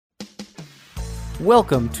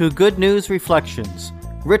Welcome to Good News Reflections,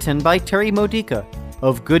 written by Terry Modica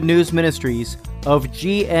of Good News Ministries of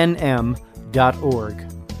GNM.org.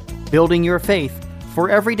 Building your faith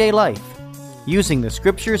for everyday life, using the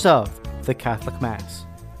scriptures of the Catholic Mass.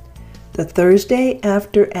 The Thursday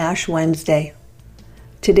after Ash Wednesday.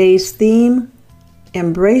 Today's theme,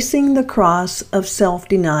 Embracing the Cross of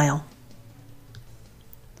Self-Denial.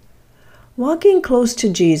 Walking close to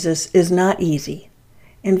Jesus is not easy.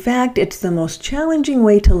 In fact, it's the most challenging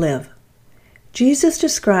way to live. Jesus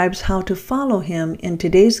describes how to follow him in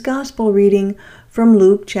today's gospel reading from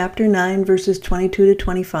Luke chapter 9, verses 22 to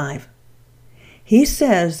 25. He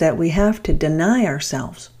says that we have to deny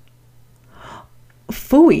ourselves.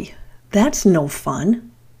 Phooey, that's no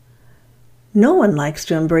fun. No one likes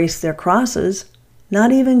to embrace their crosses,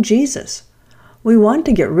 not even Jesus. We want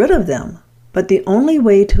to get rid of them. But the only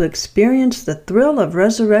way to experience the thrill of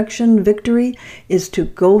resurrection victory is to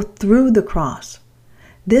go through the cross.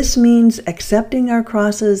 This means accepting our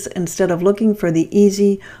crosses instead of looking for the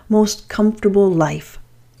easy, most comfortable life.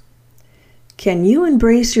 Can you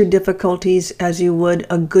embrace your difficulties as you would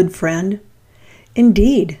a good friend?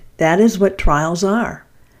 Indeed, that is what trials are.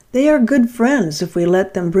 They are good friends if we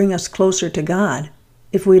let them bring us closer to God,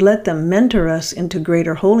 if we let them mentor us into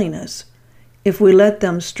greater holiness, if we let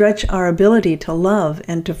them stretch our ability to love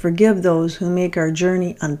and to forgive those who make our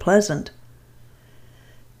journey unpleasant.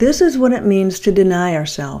 This is what it means to deny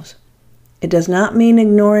ourselves. It does not mean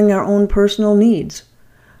ignoring our own personal needs,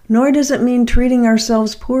 nor does it mean treating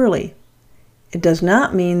ourselves poorly. It does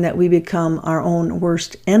not mean that we become our own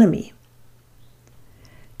worst enemy.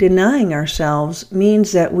 Denying ourselves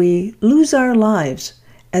means that we lose our lives,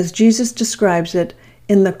 as Jesus describes it,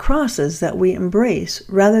 in the crosses that we embrace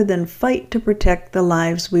rather than fight to protect the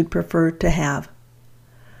lives we'd prefer to have.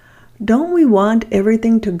 Don't we want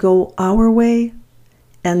everything to go our way?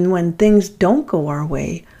 And when things don't go our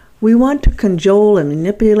way, we want to cajole and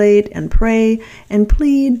manipulate and pray and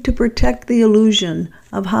plead to protect the illusion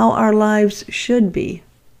of how our lives should be,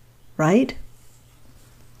 right?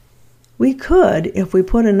 We could, if we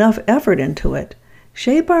put enough effort into it,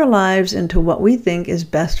 shape our lives into what we think is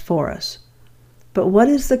best for us. But what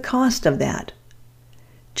is the cost of that?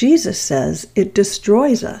 Jesus says it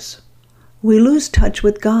destroys us. We lose touch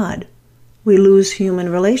with God. We lose human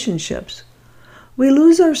relationships. We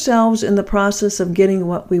lose ourselves in the process of getting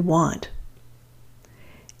what we want.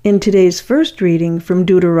 In today's first reading from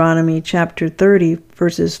Deuteronomy chapter 30,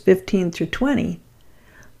 verses 15 through 20,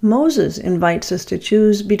 Moses invites us to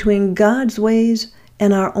choose between God's ways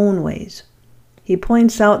and our own ways. He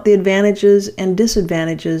points out the advantages and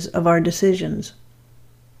disadvantages of our decisions.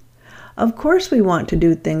 Of course we want to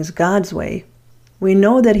do things God's way. We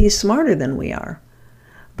know that He's smarter than we are.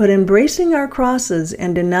 But embracing our crosses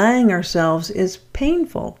and denying ourselves is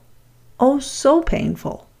painful. Oh, so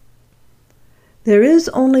painful. There is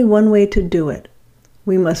only one way to do it.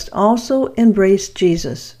 We must also embrace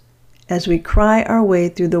Jesus as we cry our way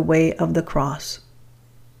through the way of the cross.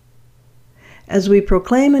 As we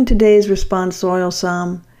proclaim in today's responsorial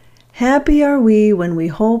psalm, "Happy are we when we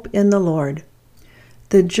hope in the Lord."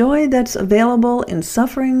 The joy that's available in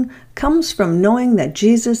suffering comes from knowing that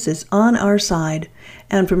Jesus is on our side,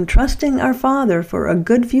 and from trusting our Father for a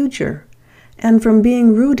good future, and from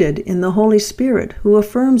being rooted in the Holy Spirit who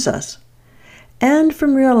affirms us, and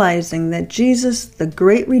from realizing that Jesus, the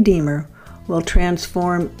great Redeemer, will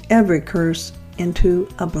transform every curse into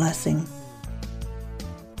a blessing.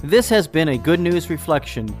 This has been a Good News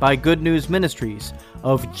Reflection by Good News Ministries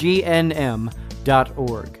of GNM.org.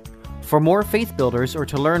 For more faith builders or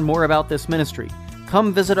to learn more about this ministry,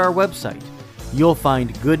 come visit our website. You'll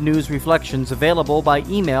find Good News Reflections available by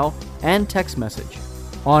email and text message,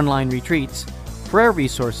 online retreats, prayer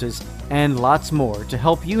resources, and lots more to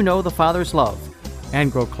help you know the Father's love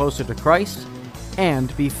and grow closer to Christ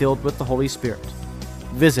and be filled with the Holy Spirit.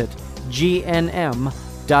 Visit gnm.org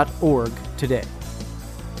today.